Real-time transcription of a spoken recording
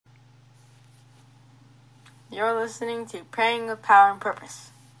You're listening to Praying with Power and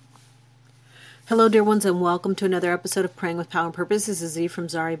Purpose. Hello, dear ones, and welcome to another episode of Praying with Power and Purpose. This is Z from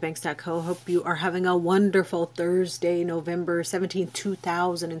ZariBanks.co. Hope you are having a wonderful Thursday, November 17,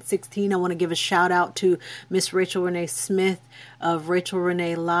 2016. I want to give a shout out to Miss Rachel Renee Smith of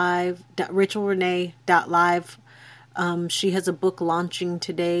RachelRenee.live. She has a book launching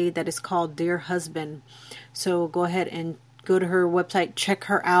today that is called Dear Husband. So go ahead and go to her website, check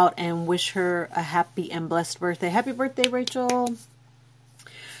her out, and wish her a happy and blessed birthday. Happy birthday, Rachel.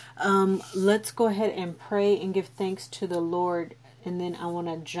 Let's go ahead and pray and give thanks to the Lord, and then I want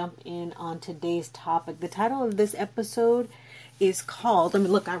to jump in on today's topic. The title of this episode is called,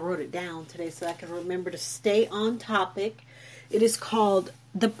 I wrote it down today so I can remember to stay on topic. It is called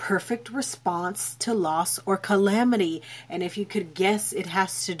The Perfect Response to Loss or Calamity. And if you could guess, it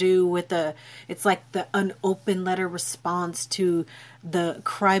has to do with it's like an open letter response to the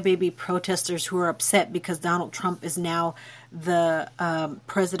crybaby protesters who are upset because Donald Trump is now the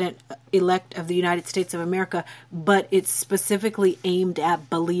president-elect of the United States of America, but it's specifically aimed at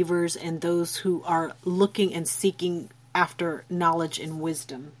believers and those who are looking and seeking after knowledge and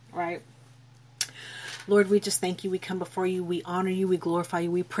wisdom, right? Lord, we just thank you. We come before you. We honor you. We glorify you.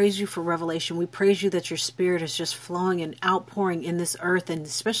 We praise you for revelation. We praise you that your spirit is just flowing and outpouring in this earth, and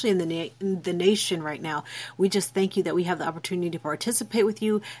especially in the nation right now. We just thank you that we have the opportunity to participate with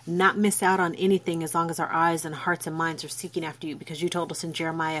you, not miss out on anything as long as our eyes and hearts and minds are seeking after you, because you told us in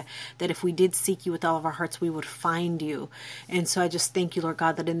Jeremiah that if we did seek you with all of our hearts, we would find you. And so I just thank you, Lord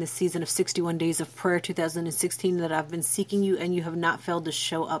God, that in this season of 61 days of prayer 2016 that I've been seeking you and you have not failed to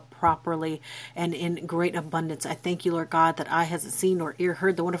show up properly and in great abundance. I thank you, Lord God, that eye hasn't seen nor ear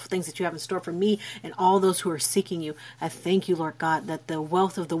heard the wonderful things that you have in store for me and all those who are seeking you. I thank you, Lord God, that the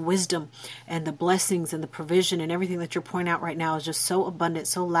wealth of the wisdom and the blessings and the provision and everything that you're pointing out right now is just so abundant,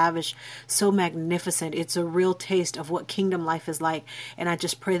 so lavish, so magnificent. It's a real taste of what kingdom life is like. And I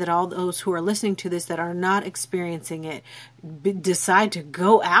just pray that all those who are listening to this that are not experiencing it decide to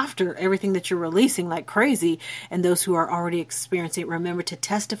go after everything that you're releasing like crazy, and those who are already experiencing it, remember to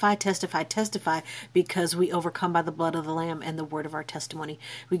testify, because we overcome by the blood of the Lamb and the word of our testimony.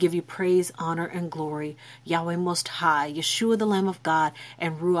 We give you praise, honor, and glory, Yahweh Most High, Yeshua the Lamb of God,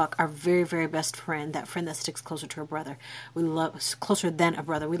 and Ruach, our very, very best friend, that friend that sticks closer to a brother. We love closer than a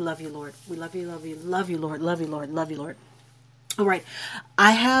brother. We love you, Lord. We love you, love you, love you, Lord. Love you, Lord. Love you, Lord. All right.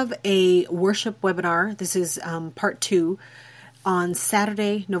 I have a worship webinar. This is part 2 on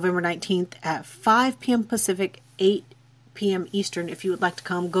Saturday, November 19th at 5 p.m. Pacific, 8 p.m. Eastern. If you would like to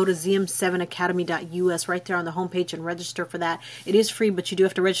come, go to zm7academy.us right there on the homepage and register for that. It is free, but you do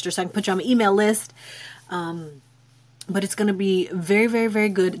have to register so I can put you on my email list. But it's going to be very, very, very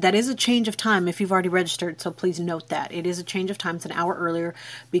good. That is a change of time if you've already registered, so please note that. It is a change of time. It's an hour earlier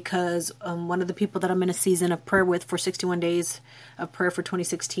because one of the people that I'm in a season of prayer with for 61 days of prayer for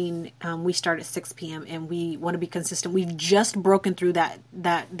 2016, we start at 6 p.m. and we want to be consistent. We've just broken through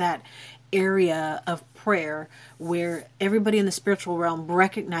that area of prayer where everybody in the spiritual realm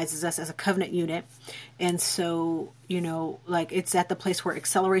recognizes us as a covenant unit. And so, it's at the place where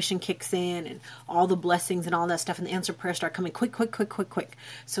acceleration kicks in and all the blessings and all that stuff and the answer prayers start coming quick.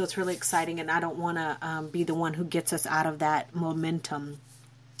 So it's really exciting, and I don't want to be the one who gets us out of that momentum.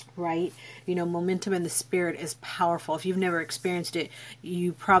 Right? Momentum in the spirit is powerful. If you've never experienced it,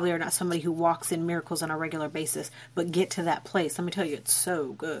 you probably are not somebody who walks in miracles on a regular basis, but get to that place. Let me tell you, it's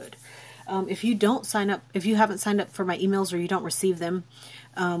so good. If you haven't signed up for my emails or you don't receive them,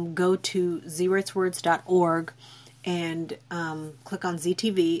 go to zrightswords.org and click on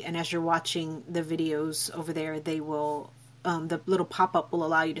ZTV. And as you're watching the videos over there, they will, the little pop-up will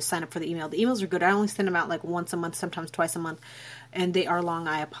allow you to sign up for the email. The emails are good. I only send them out like once a month, sometimes twice a month, and they are long.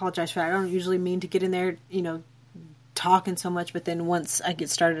 I apologize for that. I don't usually mean to get in there, talking so much, but then once I get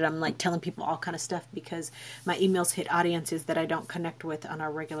started, I'm like telling people all kind of stuff because my emails hit audiences that I don't connect with on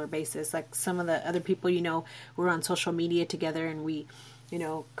a regular basis. Like some of the other people, we're on social media together and we,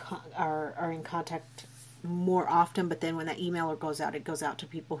 are in contact more often, but then when that email goes out, it goes out to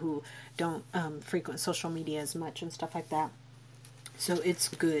people who don't frequent social media as much and stuff like that. So it's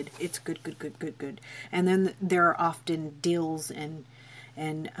good. It's good. And then there are often deals and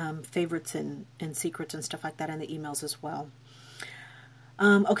favorites and secrets and stuff like that in the emails as well.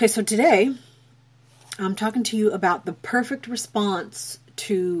 Okay, so today I'm talking to you about the perfect response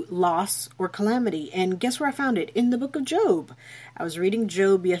to loss or calamity. And guess where I found it? In the book of Job. I was reading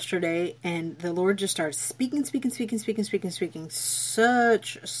Job yesterday, and the Lord just started speaking.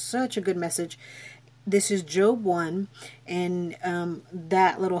 Such a good message. This is Job 1, and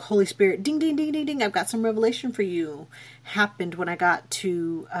that little Holy Spirit, ding, ding, ding, ding, ding, I've got some revelation for you, happened when I got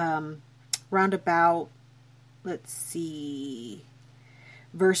to roundabout let's see,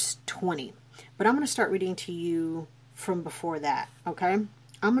 verse 20. But I'm going to start reading to you from before that, okay?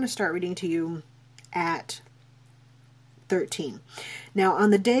 I'm going to start reading to you at 13. Now, on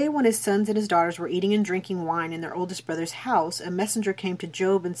the day when his sons and his daughters were eating and drinking wine in their oldest brother's house, a messenger came to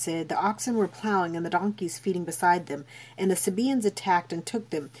Job and said, "The oxen were plowing and the donkeys feeding beside them, and the Sabaeans attacked and took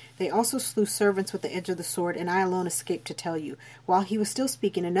them. They also slew servants with the edge of the sword, and I alone escaped to tell you." While he was still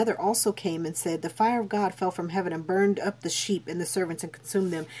speaking, another also came and said, "The fire of God fell from heaven and burned up the sheep and the servants and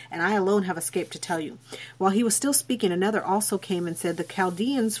consumed them, and I alone have escaped to tell you." While he was still speaking, another also came and said, "The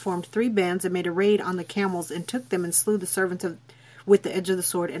Chaldeans formed 3 bands and made a raid on the camels and took them and slew the servants with the edge of the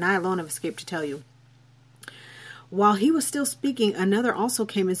sword, and I alone have escaped to tell you." While he was still speaking, another also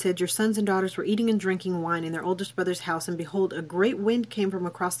came and said, "Your sons and daughters were eating and drinking wine in their oldest brother's house, and behold, a great wind came from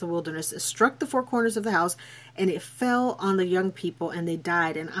across the wilderness, it struck the 4 corners of the house, and it fell on the young people, and they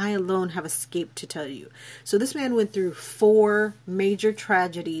died, and I alone have escaped to tell you." So this man went through 4 major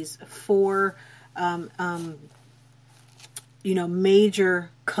tragedies, 4 major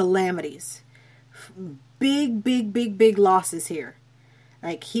calamities. Big losses here.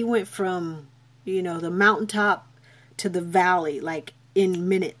 Like, he went from, the mountaintop to the valley, like, in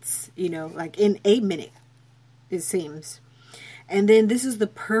minutes, like in a minute, it seems. And then this is the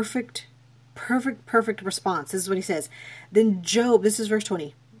perfect response. This is what he says. Then Job, this is verse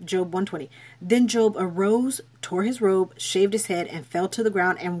 20, Job 120. Then Job arose, tore his robe, shaved his head, and fell to the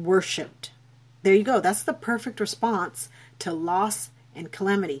ground and worshipped. There you go. That's the perfect response to loss and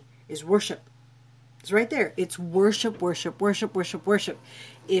calamity, is worship. It's right there. It's worship. If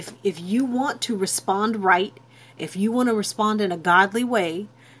you want to respond right, if you want to respond in a godly way,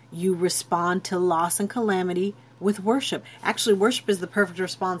 you respond to loss and calamity with worship. Actually, worship is the perfect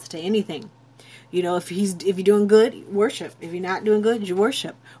response to anything. If you're doing good, worship. If you're not doing good, you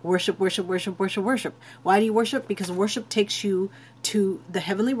worship. Worship. Why do you worship? Because worship takes you to the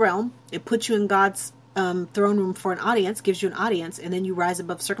heavenly realm. It puts you in God's throne room for an audience, gives you an audience, and then you rise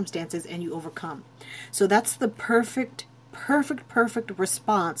above circumstances and you overcome. So that's the perfect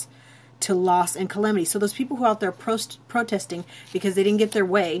response to loss and calamity. So those people who are out there protesting because they didn't get their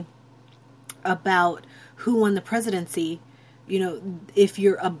way about who won the presidency, if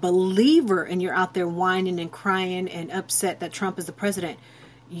you're a believer and you're out there whining and crying and upset that Trump is the president,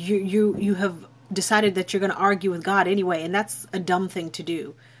 you have decided that you're going to argue with God anyway, and that's a dumb thing to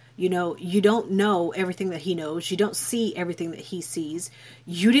do. You don't know everything that he knows. You don't see everything that he sees.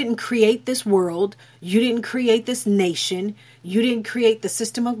 You didn't create this world. You didn't create this nation. You didn't create the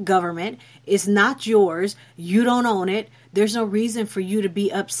system of government. It's not yours. You don't own it. There's no reason for you to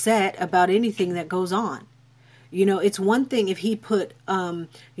be upset about anything that goes on. It's one thing if he put,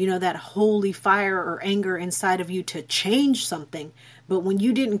 that holy fire or anger inside of you to change something. But when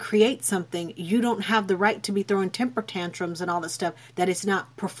you didn't create something, you don't have the right to be throwing temper tantrums and all that stuff that it's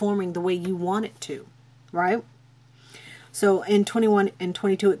not performing the way you want it to, right? So in 21 and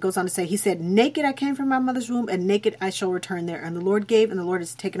 22, it goes on to say, he said, "Naked I came from my mother's womb, and naked I shall return there. And the Lord gave, and the Lord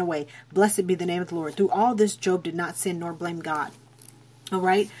has taken away. Blessed be the name of the Lord." Through all this, Job did not sin nor blame God. All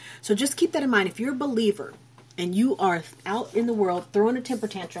right? So just keep that in mind. If you're a believer and you are out in the world throwing a temper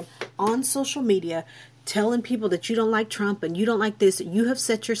tantrum on social media, telling people that you don't like Trump and you don't like this, you have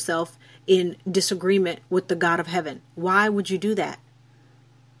set yourself in disagreement with the God of heaven. Why would you do that?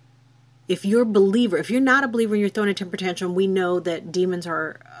 If you're a believer, if you're not a believer and you're throwing a temper tantrum, we know that demons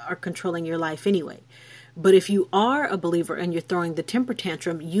are controlling your life anyway. But if you are a believer and you're throwing the temper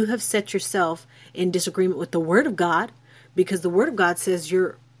tantrum, you have set yourself in disagreement with the Word of God, because the Word of God says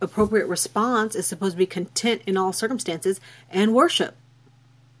your appropriate response is supposed to be content in all circumstances and worship.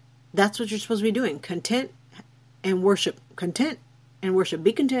 That's what you're supposed to be doing. Content and worship. Content and worship.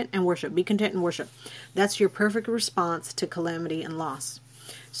 Be content and worship. Be content and worship. That's your perfect response to calamity and loss.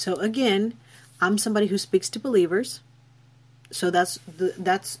 So again, I'm somebody who speaks to believers. So that's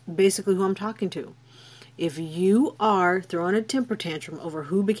basically who I'm talking to. If you are throwing a temper tantrum over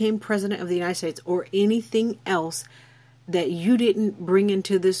who became president of the United States or anything else that you didn't bring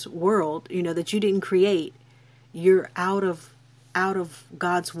into this world, that you didn't create, you're out of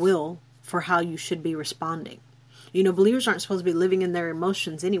God's will for how you should be responding. Believers aren't supposed to be living in their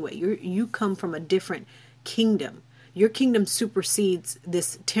emotions anyway. You come from a different kingdom. Your kingdom supersedes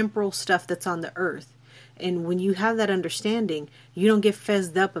this temporal stuff that's on the earth. And when you have that understanding, you don't get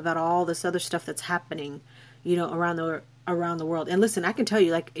fezzed up about all this other stuff that's happening, around the world. And listen, I can tell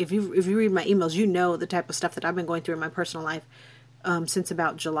you, like, if you read my emails, the type of stuff that I've been going through in my personal life since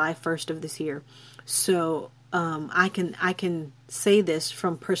about July 1st of this year. So I can say this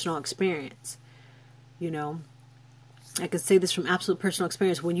from personal experience, I can say this from absolute personal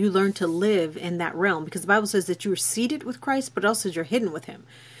experience. When you learn to live in that realm, because the Bible says that you are seated with Christ, but also you're hidden with him.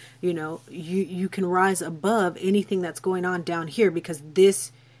 You know, you can rise above anything that's going on down here, because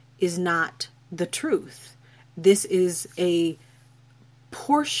this is not the truth. This is a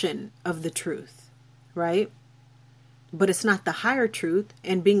portion of the truth, right? But it's not the higher truth.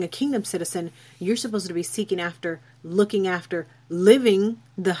 And being a kingdom citizen, you're supposed to be seeking after, looking after, living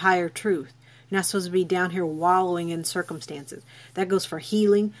the higher truth. You're not supposed to be down here wallowing in circumstances. That goes for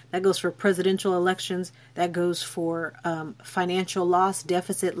healing. That goes for presidential elections. That goes for financial loss,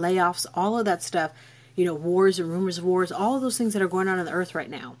 deficit, layoffs, all of that stuff. You know, wars and rumors of wars, all of those things that are going on the earth right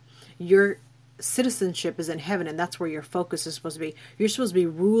now. Your citizenship is in heaven, and that's where your focus is supposed to be. You're supposed to be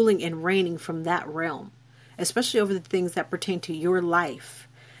ruling and reigning from that realm, especially over the things that pertain to your life,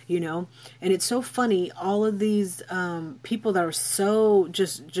 you know. And it's so funny, all of these people that are so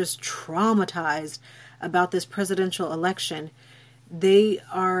just traumatized about this presidential election, they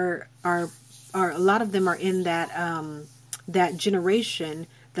are a lot of them are in that generation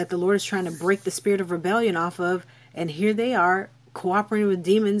that the Lord is trying to break the spirit of rebellion off of, and here they are cooperating with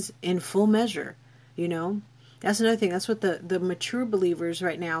demons in full measure, you know. That's another thing. That's what the mature believers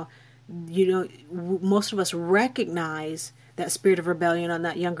right now, you know, most of us recognize that spirit of rebellion on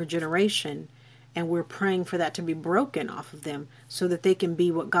that younger generation, and we're praying for that to be broken off of them so that they can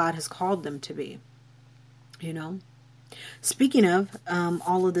be what God has called them to be, you know. Speaking of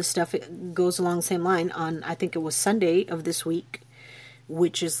all of this stuff, it goes along the same line. On, I think it was Sunday of this week,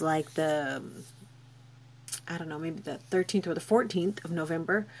 which is like the, I don't know, maybe the 13th or the 14th of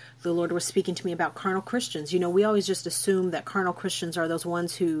November, the Lord was speaking to me about carnal Christians. You know, we always just assume that carnal Christians are those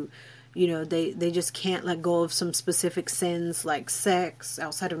ones who, you know, they just can't let go of some specific sins like sex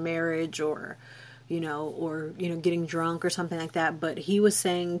outside of marriage, or getting drunk or something like that. But he was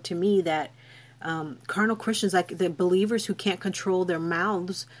saying to me that carnal Christians, like the believers who can't control their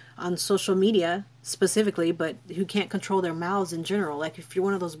mouths on social media specifically, but who can't control their mouths in general. Like if you're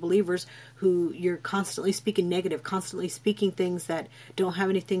one of those believers who you're constantly speaking negative, constantly speaking things that don't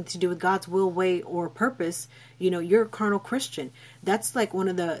have anything to do with God's will, way, or purpose, you know, you're a carnal Christian. That's like one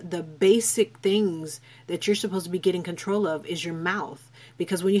of the basic things that you're supposed to be getting control of is your mouth.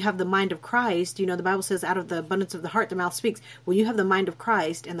 Because when you have the mind of Christ, you know, the Bible says out of the abundance of the heart, the mouth speaks. When you have the mind of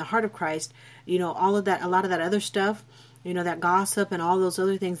Christ and the heart of Christ, you know, all of that, a lot of that other stuff, you know, that gossip and all those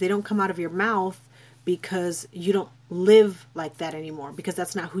other things, they don't come out of your mouth because you don't live like that anymore, because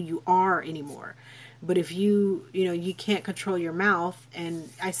that's not who you are anymore. But if you can't control your mouth, and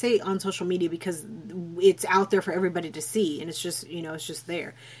I say on social media because it's out there for everybody to see, and it's just, you know, it's just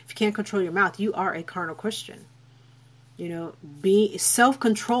there. If you can't control your mouth, you are a carnal Christian. You know,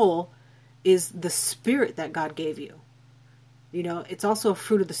 self-control is the spirit that God gave you. You know, it's also a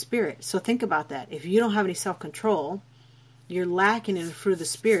fruit of the Spirit. So think about that. If you don't have any self-control, you're lacking in the fruit of the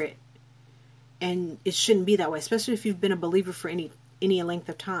Spirit. And it shouldn't be that way, especially if you've been a believer for any length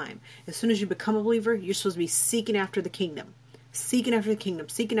of time. As soon as you become a believer, you're supposed to be seeking after the kingdom. Seeking after the kingdom,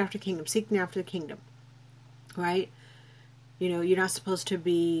 seeking after the kingdom, seeking after the kingdom. Right? You know, you're not supposed to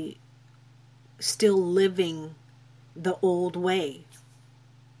be still living the old way.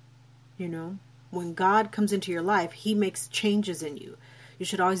 You know? When God comes into your life, He makes changes in you. You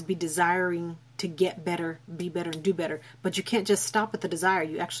should always be desiring to get better, be better, and do better. But you can't just stop at the desire.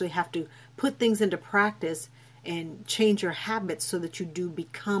 You actually have to put things into practice and change your habits so that you do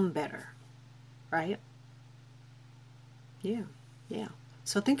become better. Right? Yeah.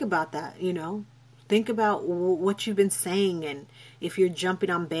 So think about that, you know. Think about what you've been saying, and if you're jumping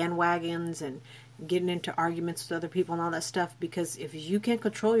on bandwagons and getting into arguments with other people and all that stuff. Because if you can't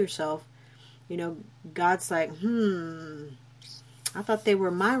control yourself, you know, God's like, I thought they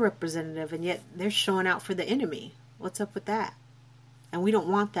were my representative, and yet they're showing out for the enemy. What's up with that? And we don't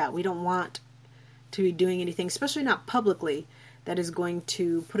want that. We don't want to be doing anything, especially not publicly, that is going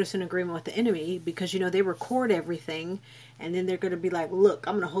to put us in agreement with the enemy, because, you know, they record everything, and then they're going to be like, look,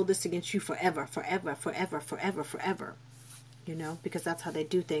 I'm going to hold this against you forever, forever, forever, forever, forever. You know, because that's how they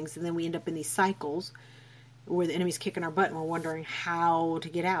do things. And then we end up in these cycles where the enemy's kicking our butt and we're wondering how to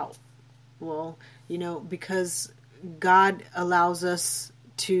get out. Well, you know, because God allows us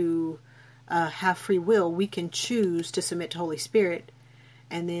to have free will, we can choose to submit to Holy Spirit.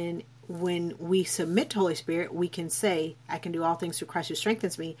 And then when we submit to Holy Spirit, we can say, I can do all things through Christ who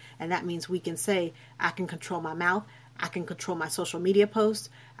strengthens me. And that means we can say, I can control my mouth. I can control my social media posts.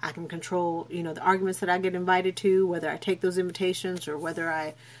 I can control, you know, the arguments that I get invited to, whether I take those invitations or whether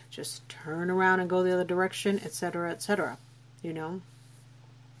I just turn around and go the other direction, etc., etc., you know.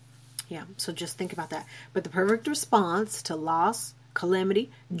 Yeah, so just think about that. But the perfect response to loss,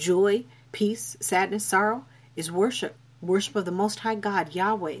 calamity, joy, peace, sadness, sorrow is worship. worship of the Most High God,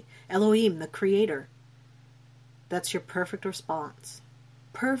 Yahweh, Elohim, the Creator. That's your perfect response.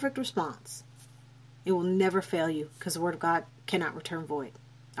 Perfect response. It will never fail you because the Word of God cannot return void.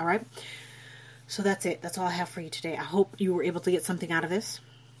 All right? So that's it. That's all I have for you today. I hope you were able to get something out of this.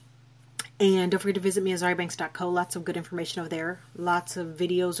 And don't forget to visit me at zaribanks.co. Lots of good information over there. Lots of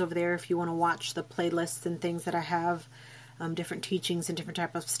videos over there if you want to watch the playlists and things that I have. Different teachings and different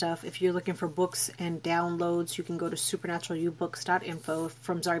type of stuff. If you're looking for books and downloads, you can go to supernaturaluBooks.info.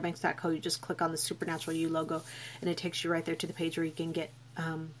 From zaribanks.co, you just click on the Supernatural You logo, and it takes you right there to the page where you can get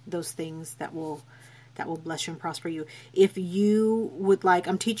those things that will bless you and prosper you. If you would like,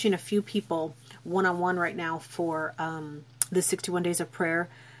 I'm teaching a few people one-on-one right now for the 61 days of prayer,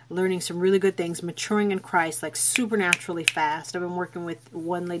 learning some really good things, maturing in Christ, like supernaturally fast. I've been working with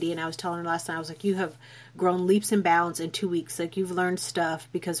one lady, and I was telling her last night, I was like, you have grown leaps and bounds in 2 weeks. Like, you've learned stuff,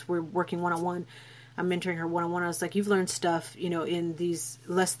 because we're working one-on-one. I'm mentoring her one-on-one. I was like, you've learned stuff, in these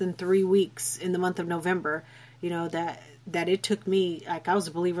less than 3 weeks in the month of November, that it took me, like, I was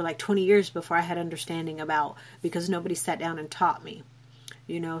a believer like 20 years before I had understanding about, because nobody sat down and taught me.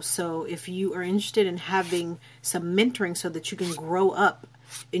 So if you are interested in having some mentoring so that you can grow up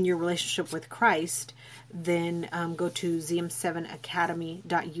in your relationship with Christ, then go to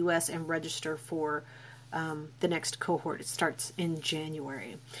zm7academy.us and register for the next cohort. It starts in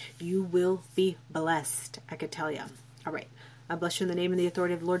January. You will be blessed, I could tell you. All right. I bless you in the name and the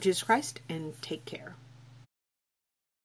authority of the Lord Jesus Christ, and take care.